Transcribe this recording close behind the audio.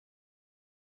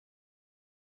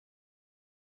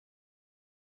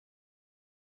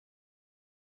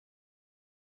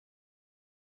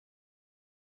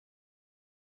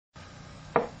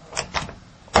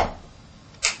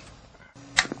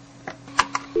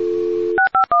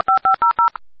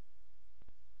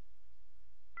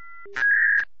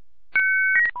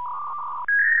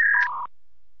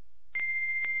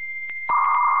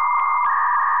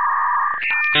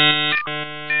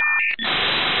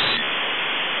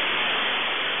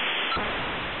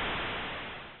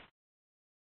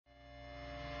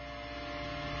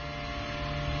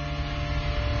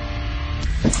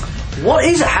What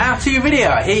is a how-to video?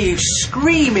 I hear you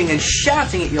screaming and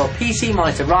shouting at your PC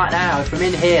monitor right now from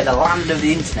in here, the land of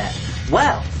the internet.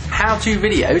 Well, how-to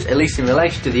videos, at least in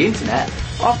relation to the internet,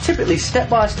 are typically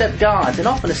step-by-step guides and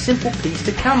often a simple piece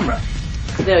to camera.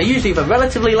 They are usually of a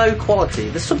relatively low quality.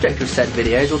 The subject of said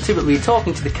videos will typically be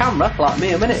talking to the camera, like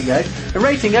me a minute ago,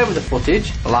 narrating over the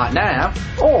footage, like now,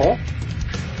 or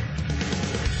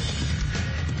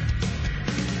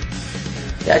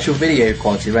the actual video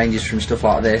quality ranges from stuff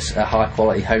like this, a high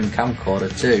quality home camcorder,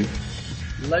 to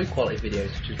low quality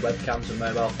videos such as webcams and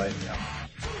mobile phone cameras.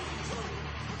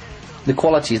 The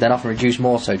quality is then often reduced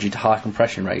more so due to high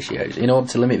compression ratios in order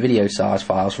to limit video size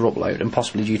files for upload and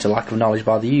possibly due to lack of knowledge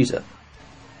by the user.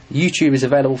 YouTube is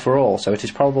available for all, so it is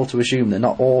probable to assume that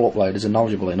not all uploaders are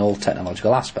knowledgeable in all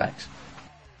technological aspects.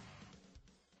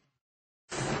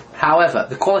 However,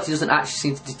 the quality doesn't actually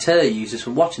seem to deter users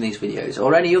from watching these videos,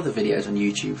 or any other videos on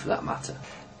YouTube for that matter.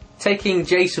 Taking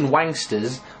Jason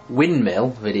Wangster's Windmill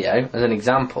video as an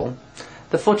example,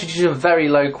 the footage is of very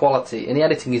low quality and the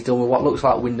editing is done with what looks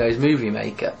like Windows Movie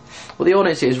Maker, but the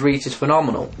audience it has reached is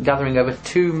phenomenal, gathering over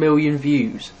 2 million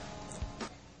views.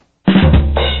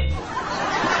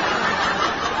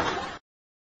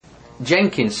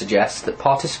 Jenkins suggests that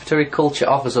participatory culture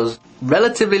offers us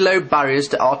relatively low barriers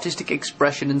to artistic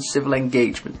expression and civil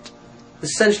engagement. This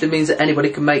essentially means that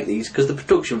anybody can make these because the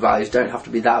production values don't have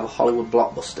to be that of a Hollywood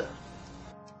blockbuster.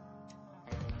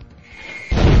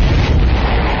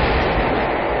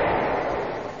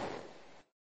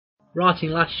 Writing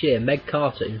last year, Meg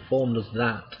Carter informed us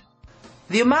that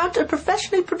the amount of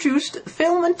professionally produced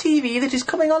film and TV that is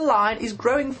coming online is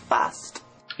growing fast.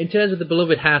 In terms of the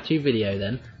beloved how-to video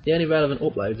then, the only relevant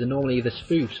uploads are normally either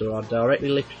spoofs or are directly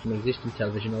lifted from existing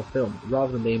television or film,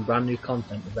 rather than being brand new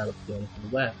content developed purely for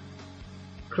the web.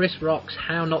 Chris Rock's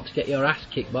How Not to Get Your Ass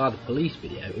Kicked by the Police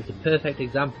video is a perfect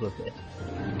example of this.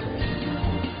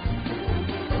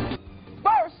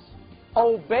 First,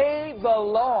 obey the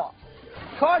law.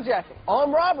 Carjacking,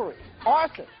 armed robbery,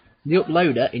 arson. The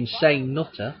uploader, Insane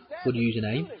Nutter, good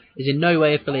username, is in no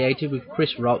way affiliated with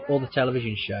Chris Rock or the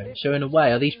television show, so in a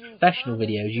way are these professional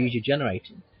videos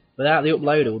user-generated? Without the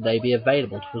uploader would they be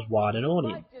available to as wide an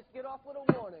audience?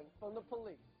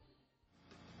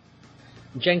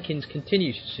 Jenkins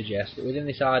continues to suggest that within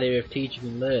this idea of teaching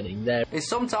and learning there is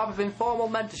some type of informal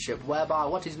mentorship whereby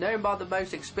what is known by the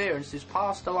most experienced is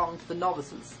passed along to the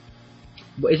novices.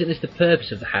 But isn't this the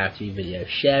purpose of the how-to video,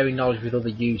 sharing knowledge with other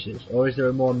users, or is there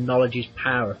a more knowledge is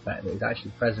power effect that is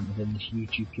actually present within this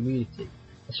YouTube community,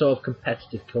 a sort of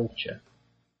competitive culture?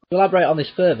 To elaborate on this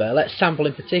further, let's sample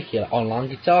in particular online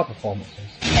guitar performances.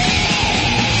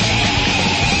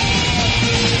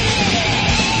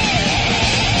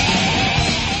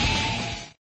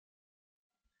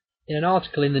 In an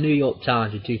article in the New York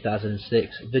Times in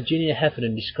 2006, Virginia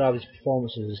Heffernan described his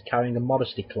performances as carrying a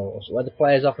modesty clause, where the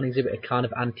players often exhibit a kind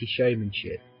of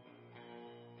anti-showmanship.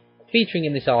 Featuring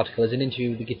in this article is an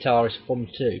interview with the guitarist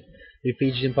Fun2, who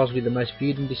features in possibly the most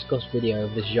viewed and discussed video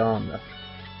of this genre.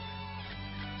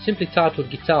 Simply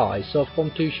titled Guitar, it saw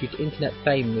Fun2 shoot internet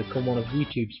fame and become one of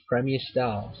YouTube's premier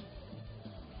stars.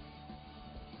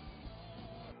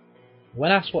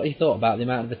 When asked what he thought about the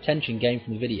amount of attention gained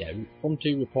from the video,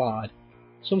 Fun2 replied,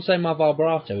 "Some say my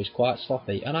vibrato is quite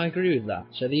sloppy, and I agree with that,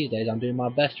 so these days I'm doing my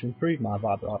best to improve my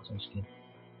vibrato skill."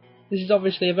 This is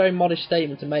obviously a very modest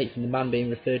statement to make from the man being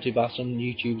referred to by some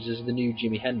YouTubers as the new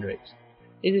Jimi Hendrix.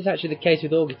 Is this actually the case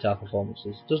with all guitar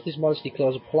performances? Does this modesty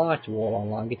clause apply to all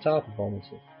online guitar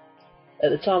performances?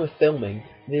 At the time of filming,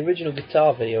 the original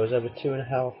guitar video has over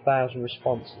 2,500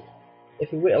 responses.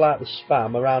 If we whittle out the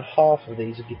spam, around half of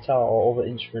these are guitar or other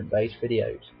instrument-based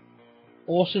videos.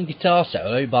 Awesome Guitar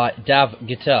Solo by Dav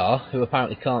Guitar, who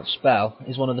apparently can't spell,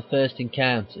 is one of the first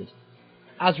encountered.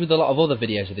 As with a lot of other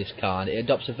videos of this kind, it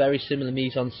adopts a very similar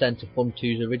mise-en-scène to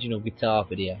Fun2's original guitar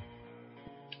video.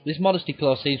 This modesty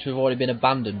clause seems to have already been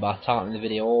abandoned by titling the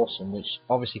video Awesome, which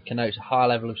obviously connotes a high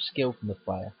level of skill from the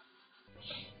player.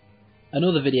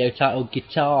 Another video titled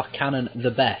Guitar Canon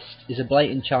The Best is a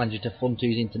blatant challenger to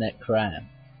Fun2's internet crown.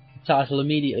 The title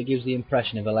immediately gives the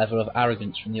impression of a level of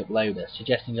arrogance from the uploader,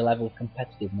 suggesting a level of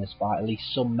competitiveness by at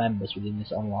least some members within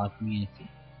this online community.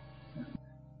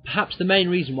 Perhaps the main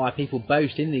reason why people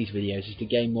boast in these videos is to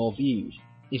gain more views.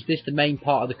 Is this the main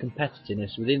part of the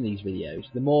competitiveness within these videos?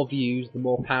 The more views, the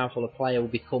more powerful a player will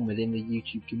become within the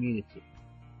YouTube community.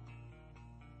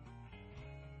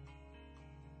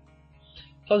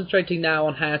 Concentrating now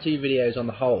on how-to videos on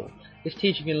the whole, this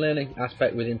teaching and learning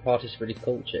aspect within participatory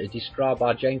culture is described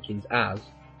by Jenkins as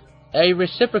a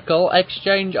reciprocal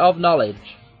exchange of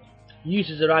knowledge.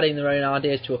 Users are adding their own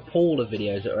ideas to a pool of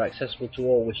videos that are accessible to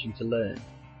all wishing to learn.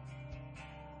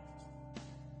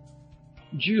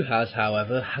 Juhas,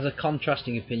 however, has a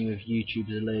contrasting opinion of YouTube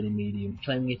as a learning medium,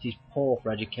 claiming it is poor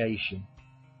for education.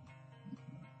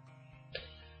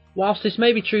 Whilst this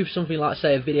may be true for something like,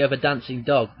 say, a video of a dancing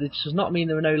dog, this does not mean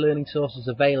there are no learning sources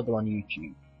available on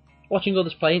YouTube. Watching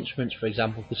others play instruments, for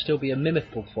example, could still be a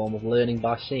mimical form of learning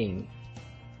by seeing.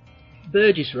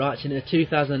 Burgess writes in a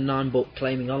 2009 book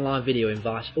claiming online video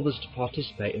invites others to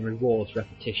participate and rewards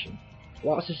repetition.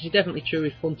 Whilst this is definitely true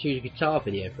with Fun2's guitar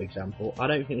video, for example, I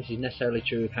don't think this is necessarily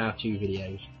true with how-to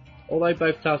videos. Although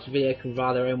both types of video can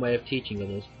provide their own way of teaching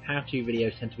others, how-to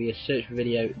videos tend to be a search for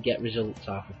video, get results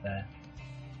type affair.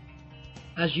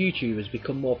 As YouTube has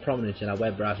become more prominent in our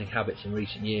web browsing habits in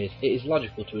recent years, it is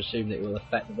logical to assume that it will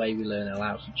affect the way we learn and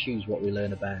allow us to choose what we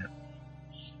learn about.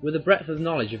 With the breadth of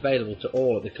knowledge available to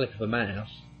all at the click of a mouse,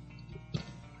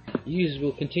 users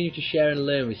will continue to share and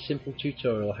learn with simple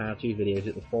tutorial how-to videos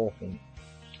at the forefront.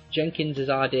 Jenkins'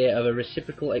 idea of a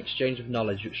reciprocal exchange of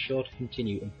knowledge is sure to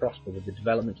continue and prosper with the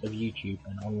development of YouTube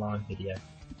and online video.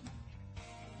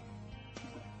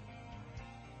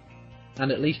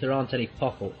 And at least there aren't any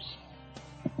pop-ups.